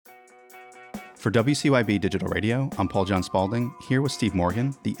For WCYB Digital Radio, I'm Paul John Spaulding, here with Steve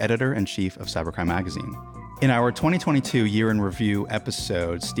Morgan, the editor-in-chief of Cybercrime Magazine. In our 2022 Year in Review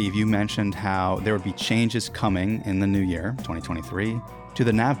episode, Steve, you mentioned how there would be changes coming in the new year, 2023, to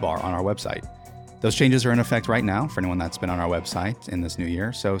the nav bar on our website. Those changes are in effect right now for anyone that's been on our website in this new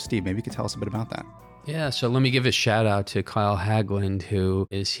year. So, Steve, maybe you could tell us a bit about that. Yeah, so let me give a shout out to Kyle Hagland, who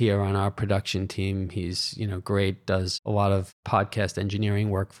is here on our production team. He's, great, does a lot of podcast engineering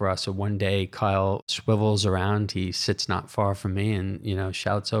work for us. So one day Kyle swivels around, he sits not far from me and,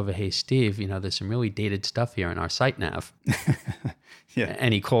 shouts over, "Hey, Steve, there's some really dated stuff here in our site nav." Yeah.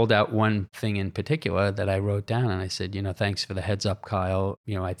 And he called out one thing in particular that I wrote down, and I said, "Thanks for the heads up, Kyle.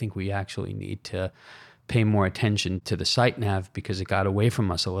 I think we actually need to pay more attention to the site nav because it got away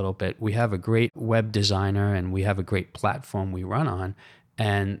from us a little bit. We have a great web designer and we have a great platform we run on.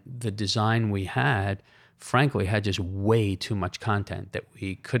 And the design we had, frankly, had just way too much content that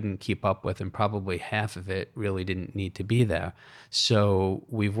we couldn't keep up with, and probably half of it really didn't need to be there. So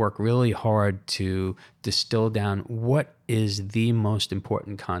we've worked really hard to distill down what is the most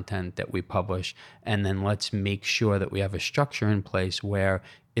important content that we publish, and then let's make sure that we have a structure in place where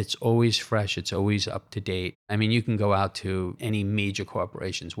it's always fresh, it's always up to date. I mean, you can go out to any major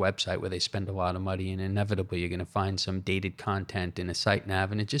corporation's website where they spend a lot of money, and inevitably you're going to find some dated content in a site nav,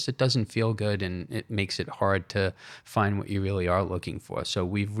 and it doesn't feel good, and it makes it hard to find what you really are looking for. So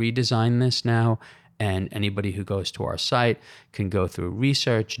we've redesigned this now, and anybody who goes to our site can go through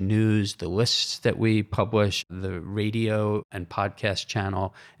research, news, the lists that we publish, the radio and podcast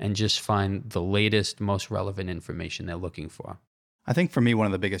channel, and just find the latest, most relevant information they're looking for. I think for me, one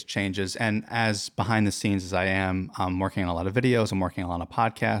of the biggest changes, and as behind the scenes as I am, I'm working on a lot of videos, I'm working on a lot of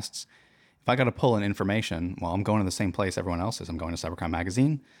podcasts. If I got to pull in information, well, I'm going to the same place everyone else is. I'm going to Cybercrime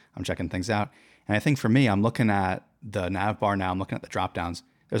Magazine, I'm checking things out. And I think for me, I'm looking at the nav bar now, I'm looking at the drop downs.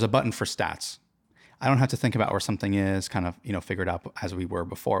 There's a button for stats. I don't have to think about where something is, kind of, figured out as we were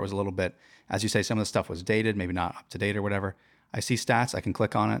before. It was a little bit, as you say, some of the stuff was dated, maybe not up to date or whatever. I see stats, I can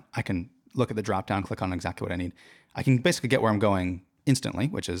click on it. I can look at the drop down, click on exactly what I need. I can basically get where I'm going instantly,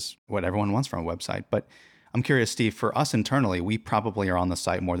 which is what everyone wants from a website. But I'm curious, Steve, for us internally, we probably are on the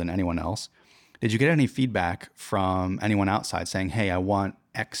site more than anyone else. Did you get any feedback from anyone outside saying, hey, I want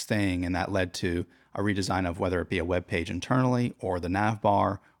X thing, and that led to a redesign of whether it be a web page internally or the nav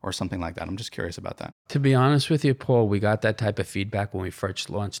bar or something like that? I'm just curious about that. To be honest with you, Paul, we got that type of feedback when we first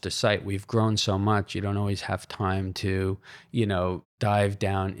launched the site. We've grown so much, you don't always have time to, dive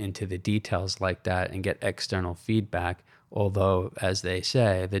down into the details like that and get external feedback. Although, as they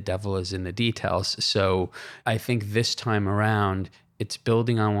say, the devil is in the details. So I think this time around, it's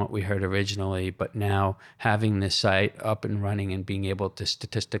building on what we heard originally, but now having this site up and running and being able to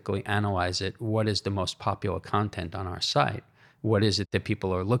statistically analyze it, what is the most popular content on our site? What is it that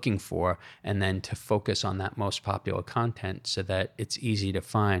people are looking for? And then to focus on that most popular content so that it's easy to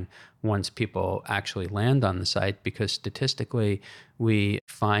find once people actually land on the site, because statistically, we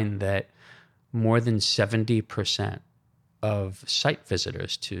find that more than 70% of site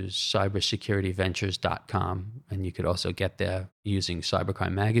visitors to cybersecurityventures.com, and you could also get there using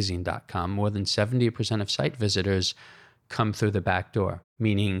cybercrimemagazine.com, more than 70% of site visitors come through the back door,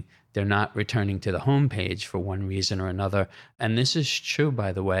 meaning they're not returning to the homepage for one reason or another. And this is true,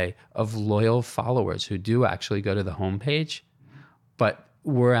 by the way, of loyal followers who do actually go to the homepage, but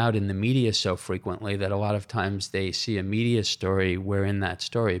we're out in the media so frequently that a lot of times they see a media story, we're in that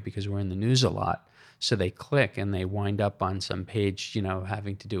story because we're in the news a lot. So they click and they wind up on some page,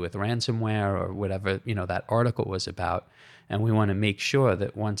 having to do with ransomware or whatever, that article was about. And we want to make sure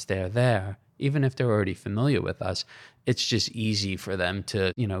that once they're there, even if they're already familiar with us, it's just easy for them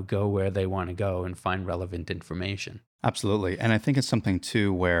to, go where they want to go and find relevant information. Absolutely. And I think it's something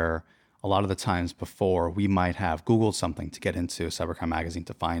too where a lot of the times before we might have Googled something to get into Cybercrime Magazine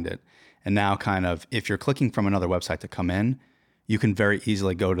to find it. And now kind of, if you're clicking from another website to come in, you can very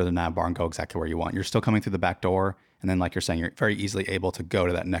easily go to the nav bar and go exactly where you want. You're still coming through the back door. And then, like you're saying, you're very easily able to go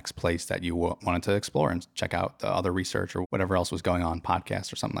to that next place that you wanted to explore and check out the other research or whatever else was going on,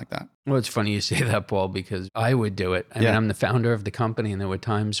 podcasts or something like that. Well, it's funny you say that, Paul, because I would do it. I mean, I'm the founder of the company, and there were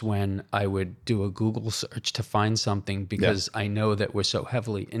times when I would do a Google search to find something because I know that we're so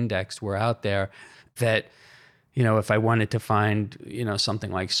heavily indexed, we're out there, that if I wanted to find,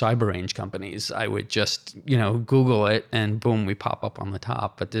 something like CyberRange companies, I would just, Google it and boom, we pop up on the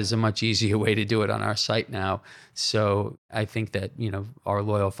top. But there's a much easier way to do it on our site now. So I think that, our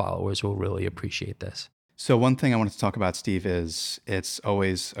loyal followers will really appreciate this. So one thing I wanted to talk about, Steve, is it's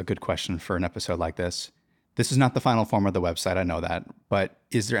always a good question for an episode like this. This is not the final form of the website, I know that, but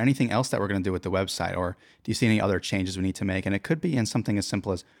is there anything else that we're going to do with the website, or do you see any other changes we need to make? And it could be in something as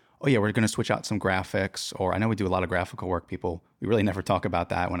simple as oh yeah, we're going to switch out some graphics, or I know we do a lot of graphical work. We really never talk about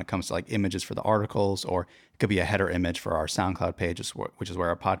that when it comes to like images for the articles, or it could be a header image for our SoundCloud page, which is where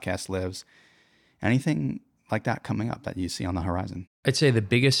our podcast lives. Anything like that coming up that you see on the horizon? I'd say the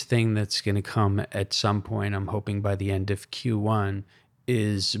biggest thing that's going to come at some point, I'm hoping by the end of Q1,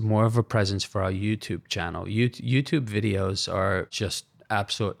 is more of a presence for our YouTube channel. YouTube videos are just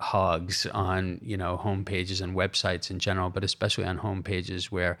absolute hogs on, home pages and websites in general, but especially on home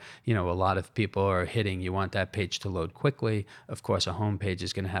pages where, a lot of people are hitting, you want that page to load quickly. Of course, a home page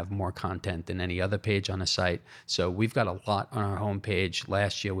is going to have more content than any other page on a site. So we've got a lot on our home page.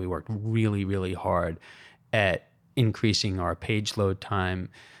 Last year, we worked really, really hard at increasing our page load time,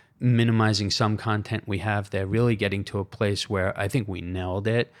 minimizing some content we have there, really getting to a place where I think we nailed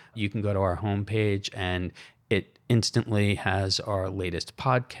it. You can go to our homepage and it instantly has our latest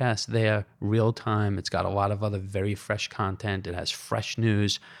podcast there, real time. It's got a lot of other very fresh content. It has fresh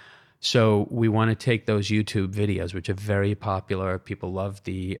news. So we want to take those YouTube videos, which are very popular. People love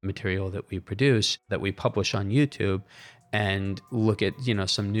the material that we produce, that we publish on YouTube, and look at,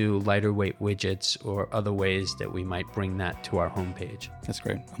 some new lighter weight widgets or other ways that we might bring that to our homepage. That's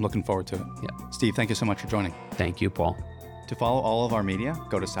great. I'm looking forward to it. Yeah. Steve, thank you so much for joining. Thank you, Paul. To follow all of our media,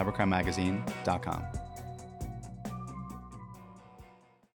 go to cybercrimemagazine.com.